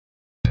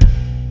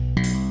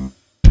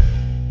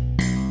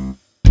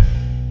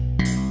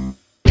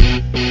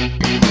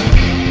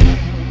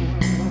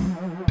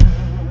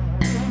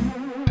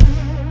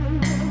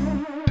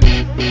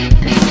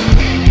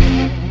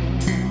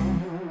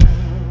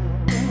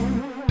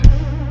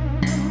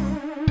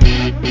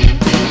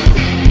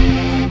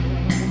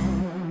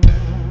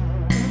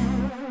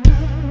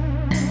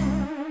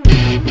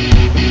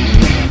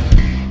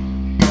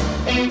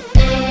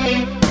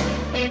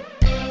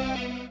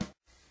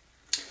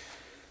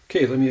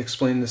Okay, let me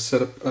explain this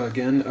setup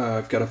again.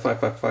 I've got a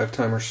 555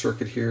 timer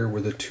circuit here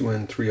with a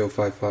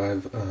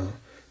 2N3055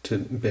 to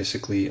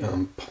basically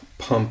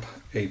pump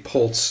a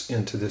pulse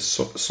into this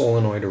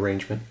solenoid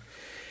arrangement.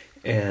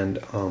 And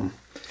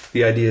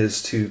the idea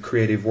is to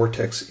create a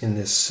vortex in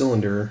this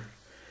cylinder,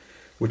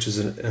 which is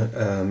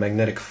a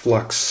magnetic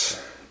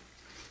flux,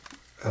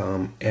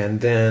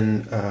 and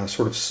then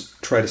sort of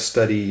try to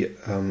study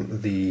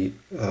the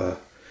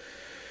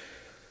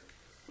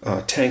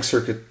tank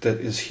circuit that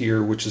is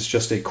here, which is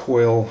just a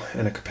coil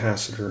and a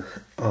capacitor.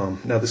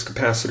 Now this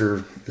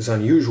capacitor is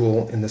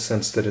unusual in the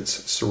sense that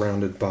it's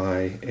surrounded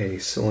by a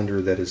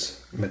cylinder that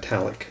is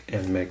metallic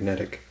and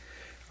magnetic.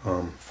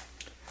 And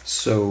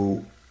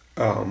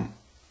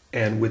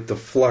with the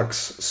flux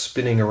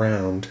spinning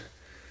around,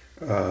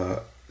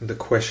 the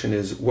question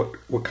is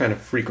what kind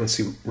of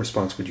frequency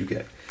response would you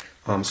get?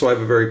 So I have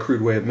a very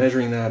crude way of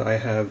measuring that. I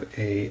have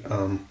a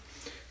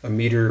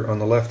meter on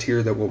the left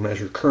here that will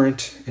measure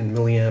current in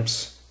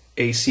milliamps,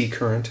 AC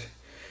current,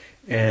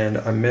 and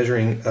I'm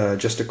measuring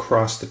just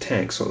across the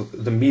tank. So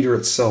the meter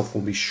itself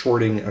will be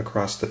shorting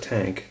across the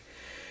tank,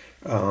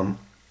 and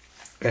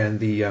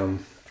the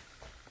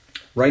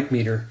right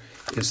meter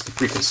is the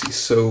frequency.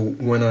 So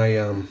when I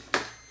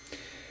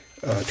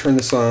turn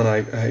this on,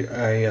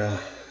 I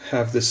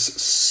have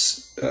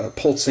this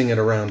pulsing at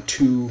around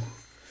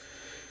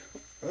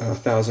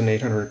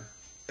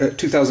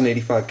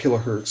 2085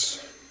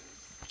 kilohertz.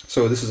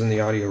 So this is in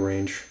the audio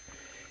range,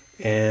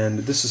 and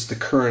this is the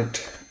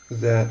current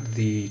that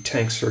the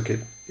tank circuit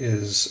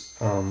is,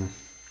 or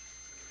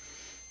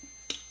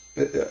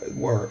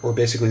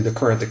basically the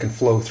current that can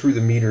flow through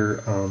the meter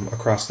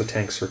across the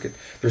tank circuit.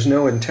 There's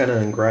no antenna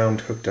and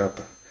ground hooked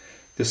up.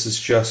 This is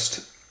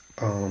just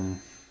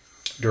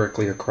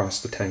directly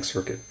across the tank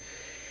circuit.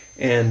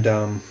 And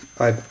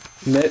I've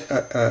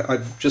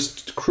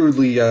just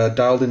crudely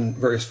dialed in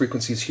various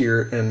frequencies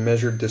here and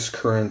measured this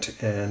current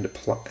and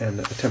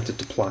attempted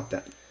to plot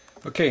that.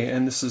 Okay,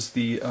 and this is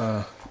the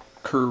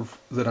curve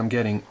that I'm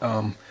getting.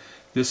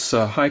 This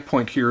high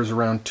point here is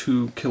around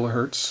 2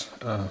 kilohertz.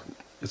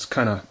 It's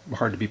kind of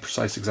hard to be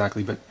precise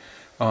exactly, but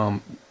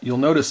you'll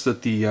notice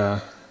that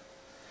the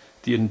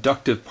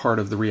inductive part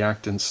of the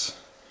reactance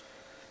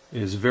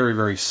is very,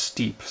 very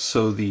steep.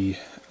 So the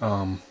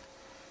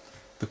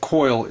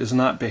coil is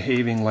not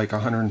behaving like a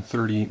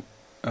 130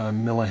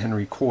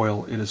 millihenry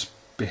coil. It is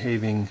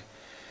behaving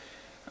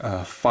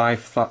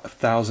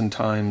 5,000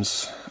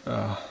 times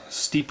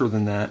steeper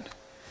than that,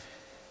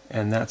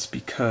 and that's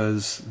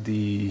because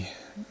the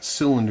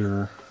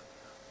cylinder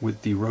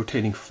with the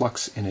rotating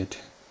flux in it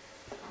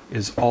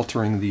is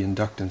altering the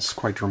inductance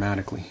quite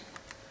dramatically.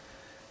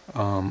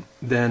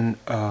 Then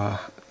the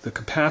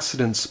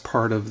capacitance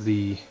part of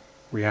the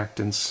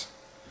reactance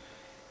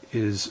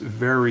is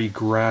very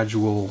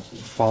gradual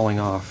falling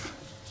off,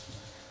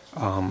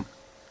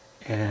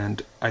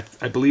 and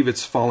I believe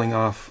it's falling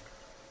off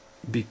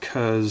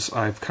because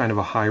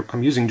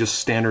I'm using just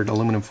standard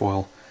aluminum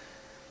foil,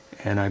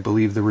 and I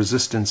believe the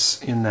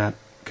resistance in that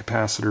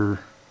capacitor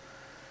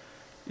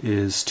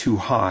is too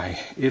high.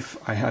 If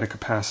I had a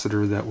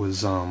capacitor that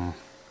was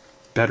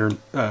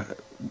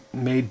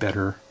made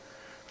better,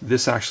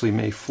 this actually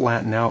may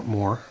flatten out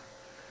more,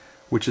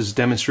 which is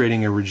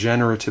demonstrating a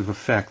regenerative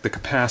effect. The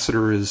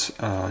capacitor is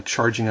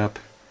charging up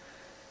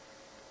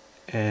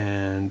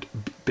and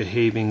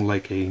behaving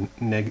like the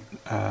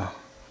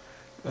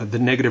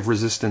negative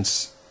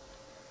resistance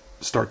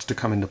starts to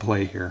come into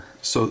play here.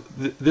 So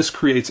this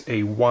creates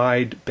a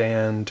wide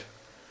band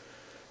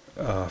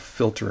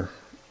filter,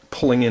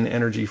 pulling in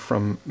energy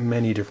from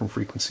many different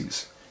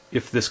frequencies,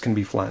 if this can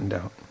be flattened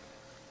out.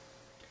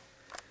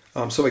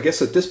 So I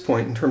guess at this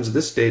point, in terms of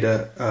this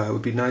data, it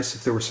would be nice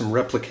if there were some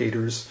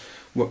replicators.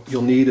 What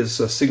you'll need is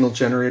a signal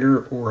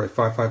generator or a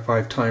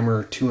 555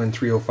 timer,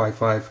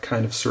 2N3055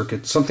 kind of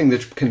circuit, something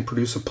that can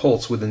produce a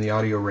pulse within the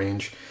audio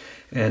range.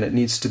 And it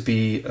needs to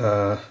be,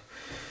 you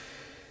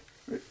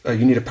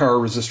need a power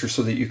resistor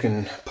so that you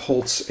can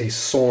pulse a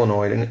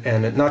solenoid,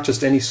 and not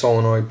just any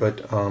solenoid,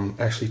 but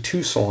actually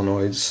two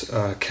solenoids,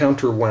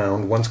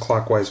 counter-wound, one's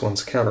clockwise,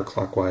 one's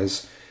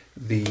counterclockwise.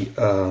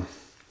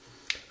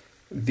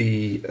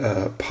 The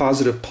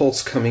positive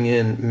pulse coming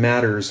in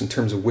matters in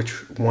terms of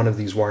which one of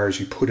these wires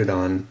you put it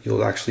on.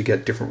 You'll actually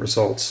get different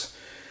results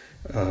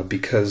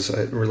because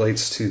it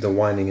relates to the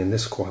winding in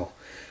this coil.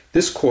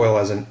 This coil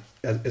is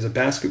a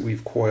basket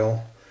weave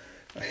coil,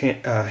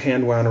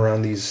 hand wound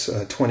around these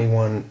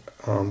 21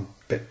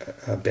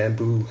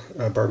 bamboo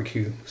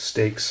barbecue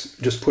stakes,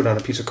 just put on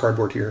a piece of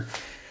cardboard here.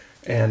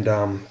 And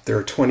there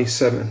are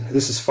 27,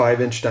 this is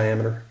 5-inch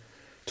diameter,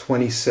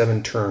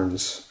 27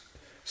 turns.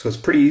 So it's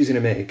pretty easy to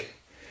make.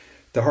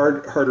 The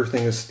harder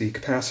thing is the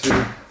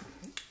capacitor.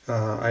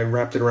 I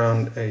wrapped it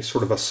around a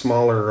sort of a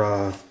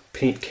smaller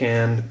paint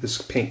can.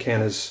 This paint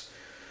can is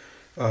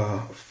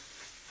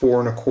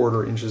 4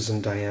 1/4 inches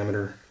in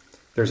diameter.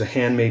 There's a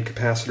handmade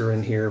capacitor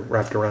in here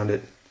wrapped around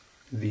it.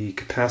 The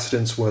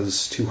capacitance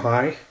was too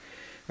high.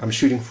 I'm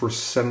shooting for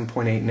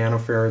 7.8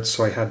 nanofarads,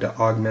 so I had to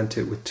augment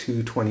it with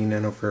two 20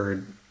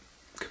 nanofarad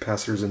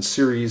capacitors in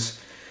series.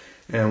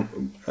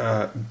 and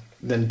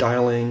then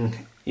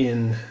dialing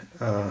in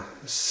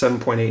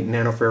 7.8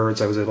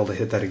 nanofarads, I was able to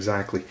hit that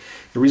exactly.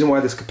 The reason why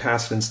this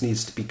capacitance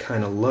needs to be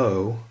kind of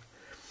low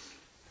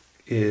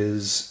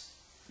is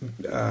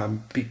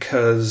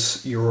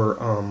because you're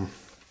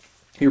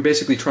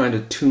basically trying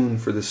to tune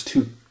for this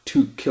 2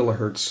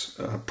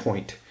 kilohertz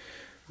point,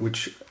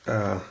 which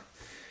and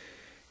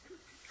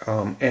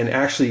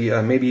actually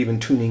maybe even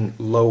tuning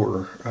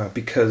lower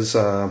because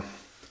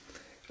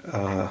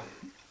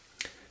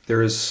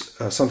there is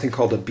something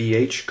called a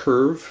BH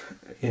curve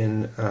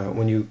in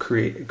when you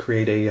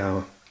create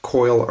a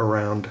coil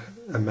around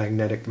a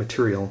magnetic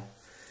material,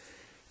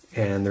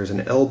 and there's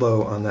an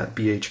elbow on that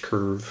BH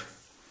curve,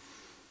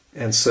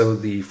 and so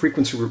the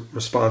frequency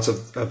response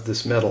of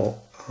this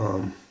metal,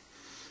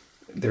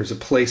 there's a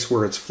place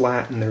where it's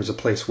flat and there's a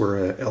place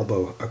where an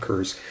elbow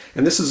occurs,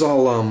 and this is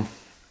all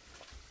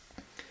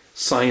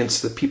science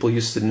that people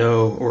used to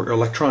know, or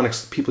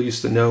electronics that people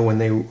used to know when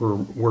they were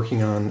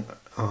working on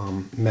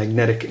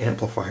magnetic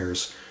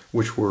amplifiers,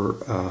 which were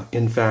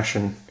in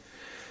fashion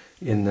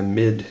in the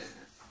mid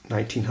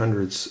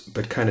 1900s,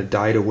 but kind of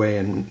died away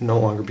and no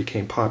longer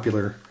became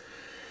popular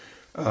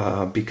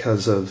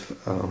because of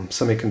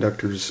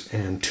semiconductors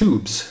and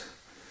tubes.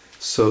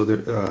 So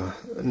there,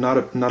 not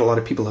a lot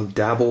of people have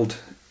dabbled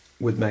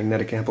with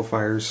magnetic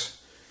amplifiers,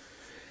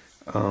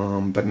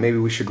 but maybe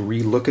we should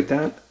re-look at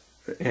that.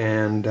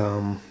 And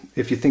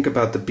if you think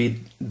about the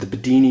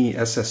Bedini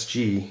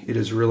SSG, it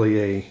is really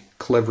a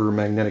clever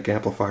magnetic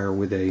amplifier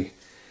with a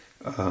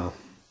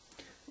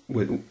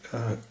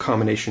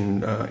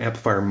combination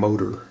amplifier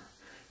motor,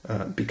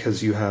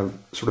 because you have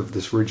sort of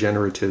this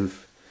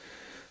regenerative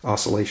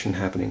oscillation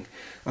happening.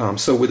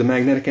 So with a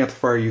magnetic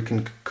amplifier you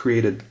can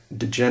create a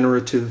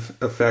degenerative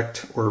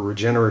effect or a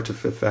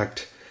regenerative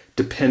effect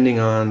depending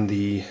on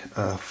the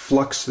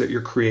flux that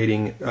you're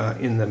creating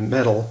in the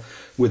metal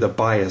with a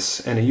bias,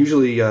 and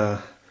usually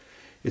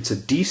it's a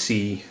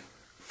DC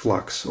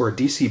flux or a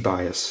DC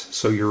bias,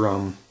 so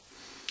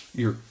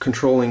you're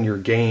controlling your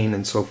gain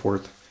and so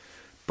forth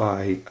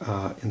by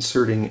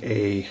inserting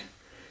a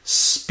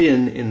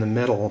spin in the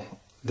metal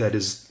that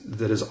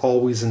is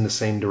always in the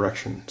same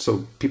direction.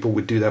 So people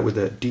would do that with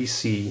a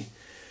DC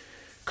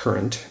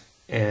current,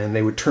 and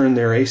they would turn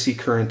their AC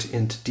current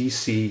into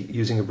DC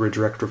using a bridge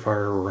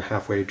rectifier or a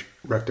half-wave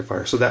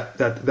rectifier. So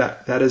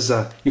that is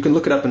you can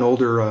look it up in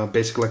older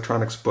basic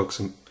electronics books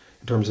in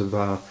terms of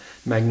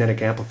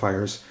magnetic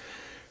amplifiers.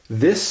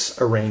 This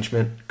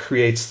arrangement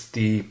creates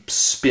the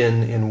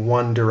spin in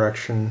one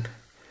direction,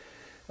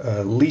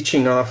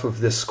 leaching off of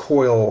this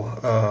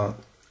coil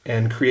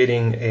and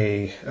creating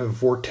a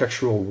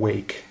vortexual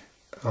wake.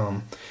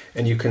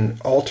 And you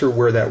can alter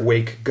where that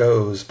wake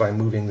goes by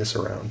moving this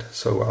around.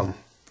 So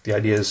the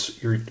idea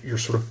is you're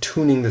sort of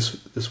tuning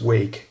this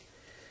wake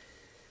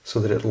so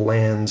that it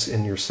lands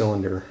in your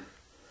cylinder,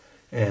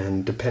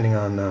 and depending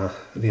on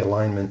the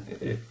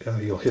alignment,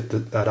 you'll hit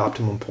that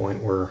optimum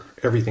point where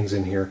everything's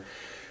in here.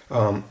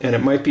 And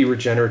it might be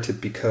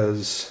regenerative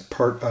because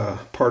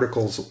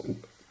particles,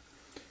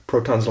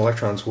 protons and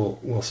electrons,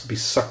 will be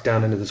sucked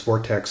down into this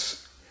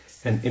vortex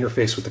and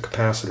interface with the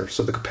capacitor.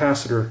 So the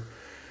capacitor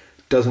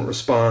doesn't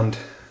respond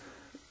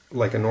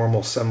like a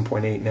normal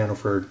 7.8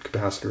 nanofarad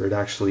capacitor. It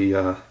actually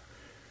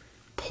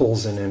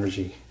pulls in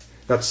energy.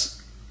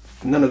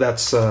 None of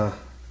that's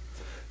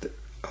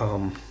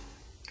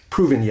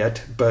proven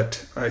yet,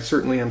 but I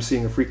certainly am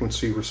seeing a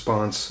frequency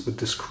response with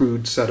this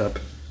crude setup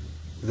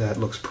that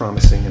looks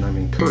promising, and I'm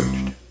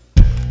encouraged.